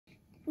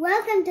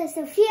Welcome to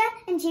Sophia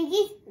and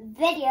Chiki's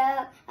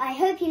video. I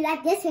hope you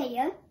like this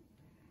video.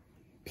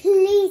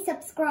 Please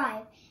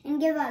subscribe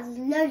and give us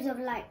loads of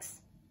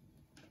likes.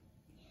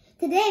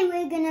 Today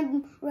we're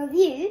going to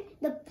review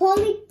the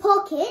Polly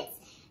Pockets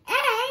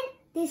and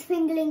this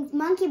Fingerlings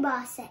monkey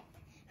bar set.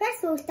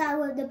 First we'll start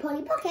with the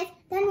Polly Pockets,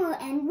 then we'll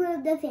end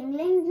with the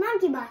Fingerlings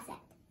monkey bar set.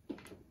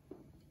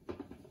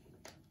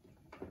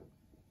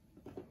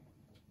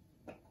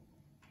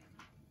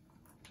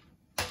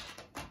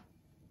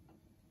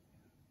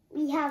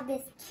 We have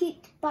this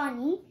cute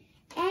bunny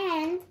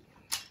and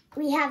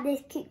we have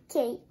this cute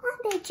kitty.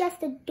 Aren't they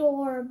just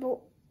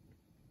adorable?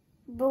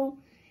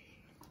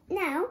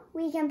 Now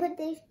we can put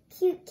this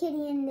cute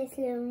kitty in this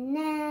little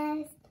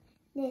nest,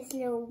 this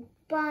little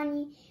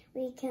bunny.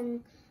 It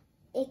can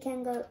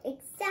go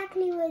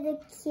exactly with the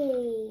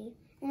kitty.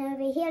 And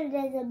over here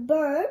there's a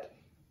bird.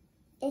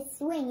 It's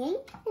swinging.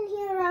 And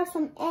here are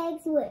some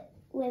eggs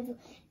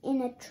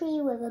in a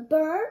tree with a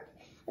bird.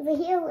 Over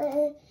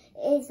here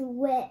is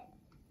with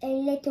a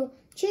little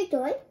chew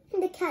toy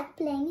and the cat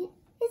playing it.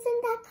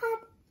 Isn't that cat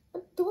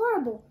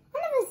adorable?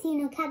 I've never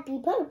seen a cat be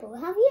purple,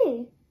 have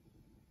you?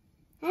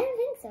 I don't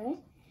think so.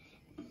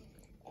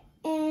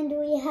 And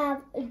we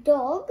have a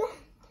dog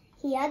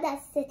here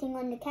that's sitting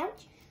on the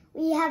couch.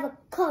 We have a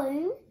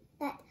comb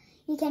that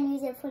you can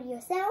use it for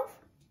yourself.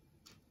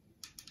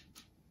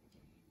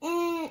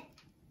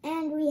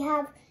 And we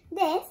have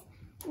this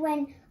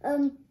when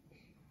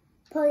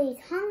Polly's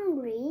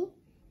hungry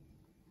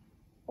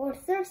or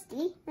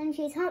thirsty. When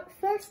she's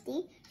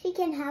thirsty, she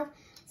can have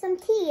some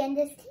tea in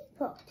this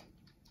teapot.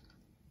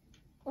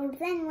 Or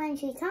then when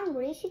she's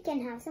hungry, she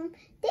can have some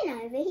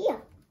dinner over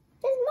here.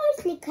 There's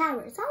mostly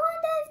carrots. I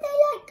wonder if they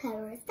like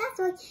carrots. That's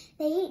why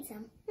they eat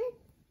them.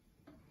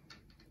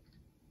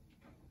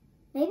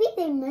 Maybe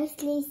they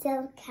mostly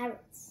sell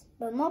carrots,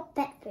 but more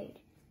pet food.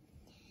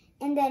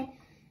 And then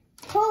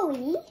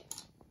Polly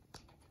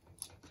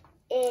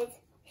isn't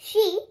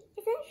she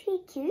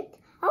cute?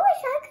 I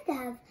wish I could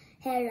have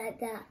hair like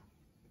that.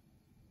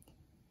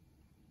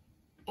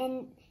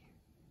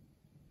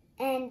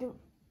 And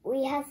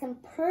we have some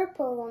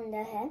purple on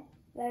the head.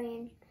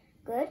 Very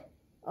good.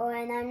 Oh,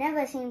 and I've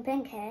never seen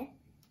pink hair.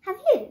 Have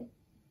you?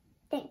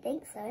 Don't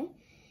think so.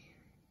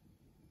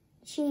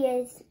 She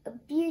is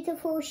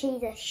beautiful.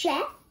 She's a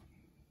chef.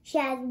 She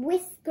has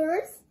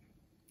whiskers,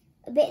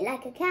 a bit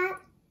like a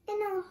cat,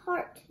 and a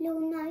heart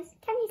little nose.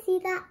 Can you see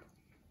that?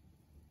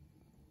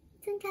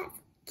 Isn't that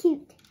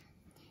cute?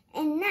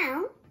 And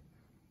now,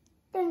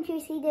 don't you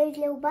see those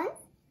little buns?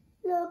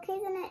 Look,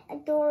 isn't it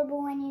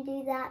adorable when you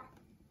do that?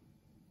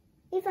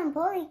 Even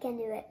Polly can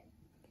do it.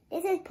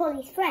 This is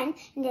Polly's friend,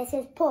 and this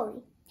is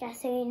Polly,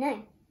 just so you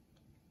know.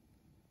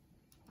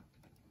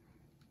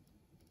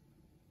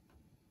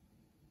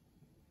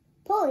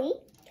 Polly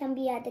can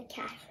be at the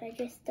cash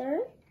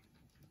register,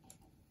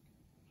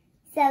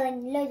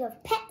 selling loads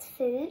of pet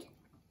food,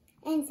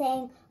 and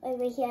saying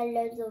over here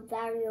loads of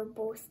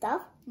variable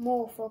stuff,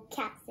 more for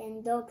cats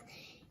and dogs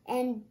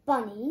and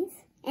bunnies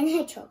and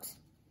hedgehogs.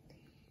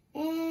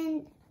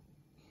 And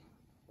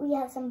we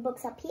have some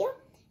books up here,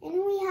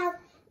 and we have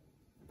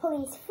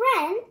Polly's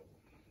friend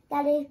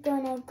that is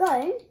gonna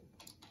go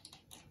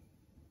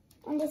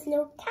on this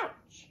little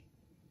couch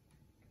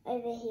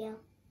over here.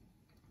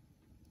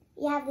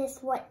 We have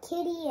this white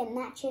kitty and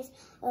matches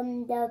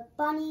the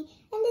bunny,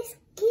 and this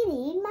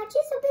kitty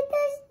matches a bit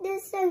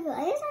this sofa.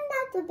 Isn't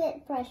that a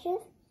bit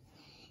precious?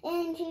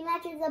 And she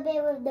matches a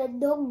bit with the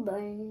dog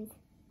bones.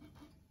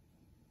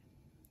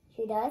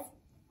 She does.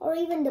 Or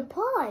even the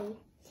pie.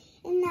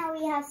 And now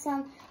we have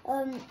some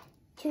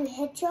two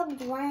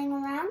hedgehogs running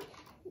around.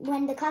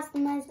 When the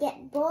customers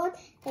get bored,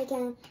 they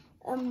can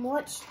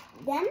watch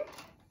them,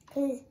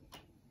 because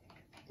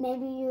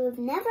maybe you've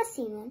never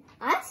seen one.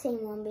 I've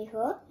seen one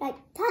before,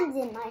 like tons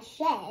in my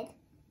shed,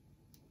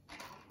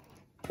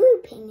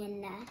 pooping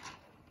in there.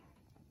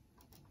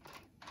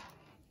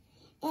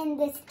 And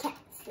this cat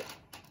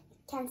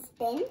can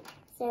spin,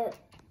 so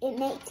it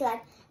makes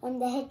like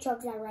the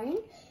hedgehogs are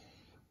running.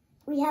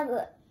 We have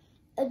a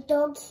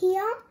dog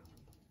here,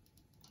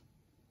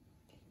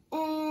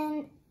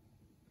 and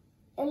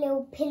a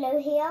little pillow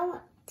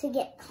here to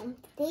get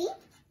comfy.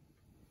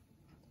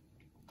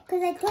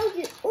 Because I told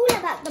you all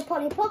about the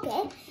Polly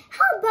Pocket,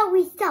 how about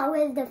we start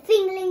with the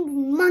Fingerlings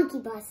monkey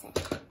bar set?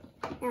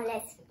 Now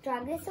let's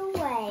drag this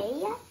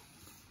away.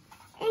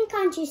 And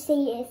can't you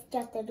see it's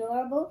just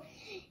adorable?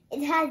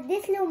 It has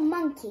this little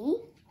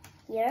monkey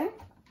here.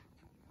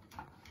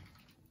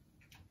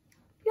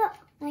 Look,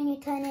 when you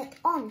turn it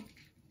on.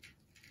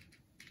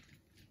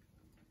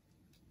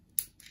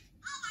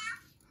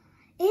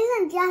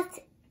 Isn't just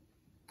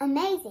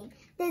amazing?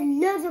 There's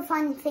loads of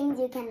fun things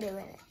you can do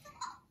with it.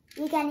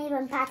 You can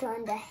even pat it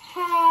on the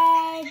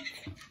head.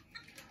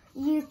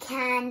 You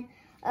can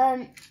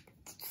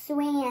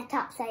swing it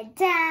upside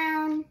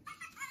down.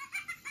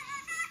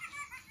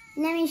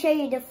 Let me show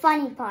you the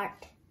funny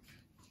part.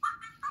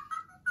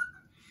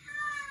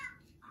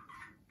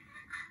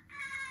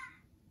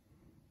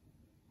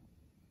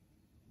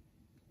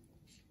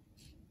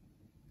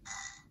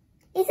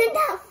 Isn't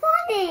that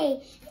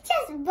funny?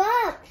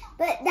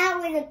 But that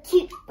was a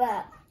cute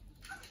bird.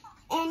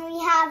 And we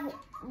have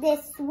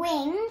this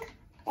wing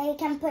that you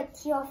can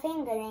put your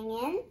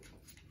fingerling in.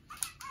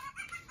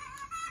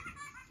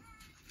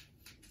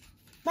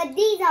 But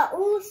these are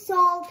all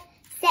sold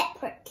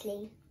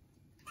separately.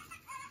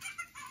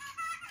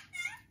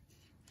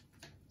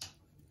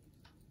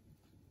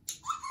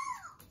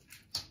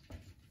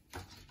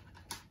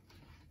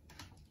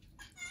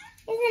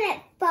 Isn't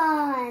it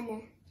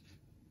fun?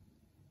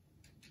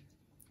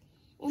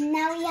 And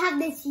now we have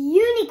this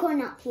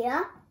unicorn up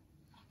here.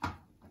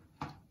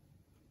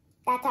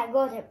 That I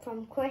got it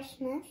from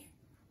Christmas.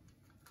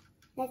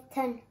 Let's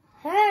turn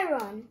her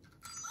on.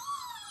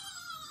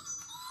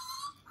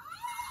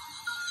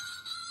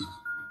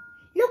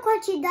 Look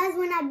what she does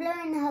when I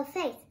blow in her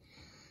face.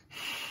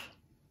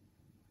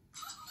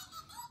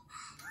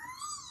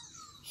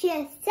 She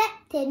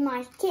accepted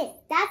my kiss.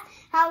 That's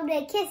how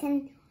they kiss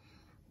in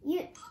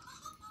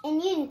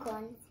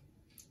unicorns.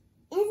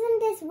 Isn't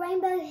this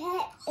rainbow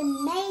hair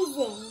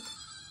amazing?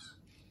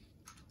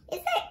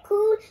 Isn't it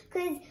cool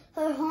because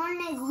her horn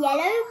is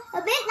yellow?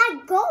 A bit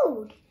like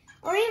gold.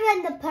 Or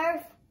even the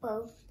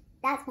purple.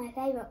 That's my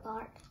favorite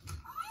part.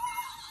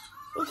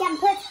 We can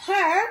put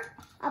her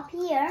up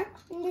here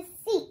in the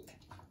seat.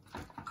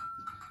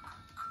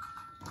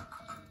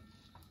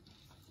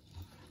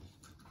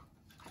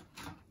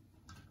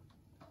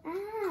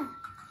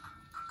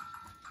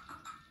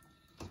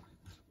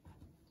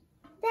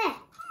 There.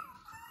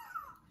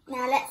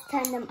 Now let's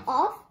turn them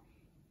off.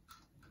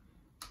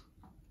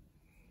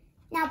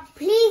 Now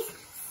please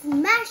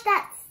smash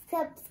that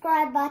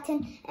subscribe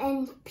button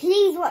and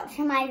please watch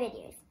my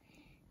videos.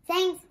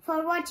 Thanks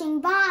for watching.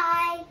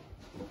 Bye.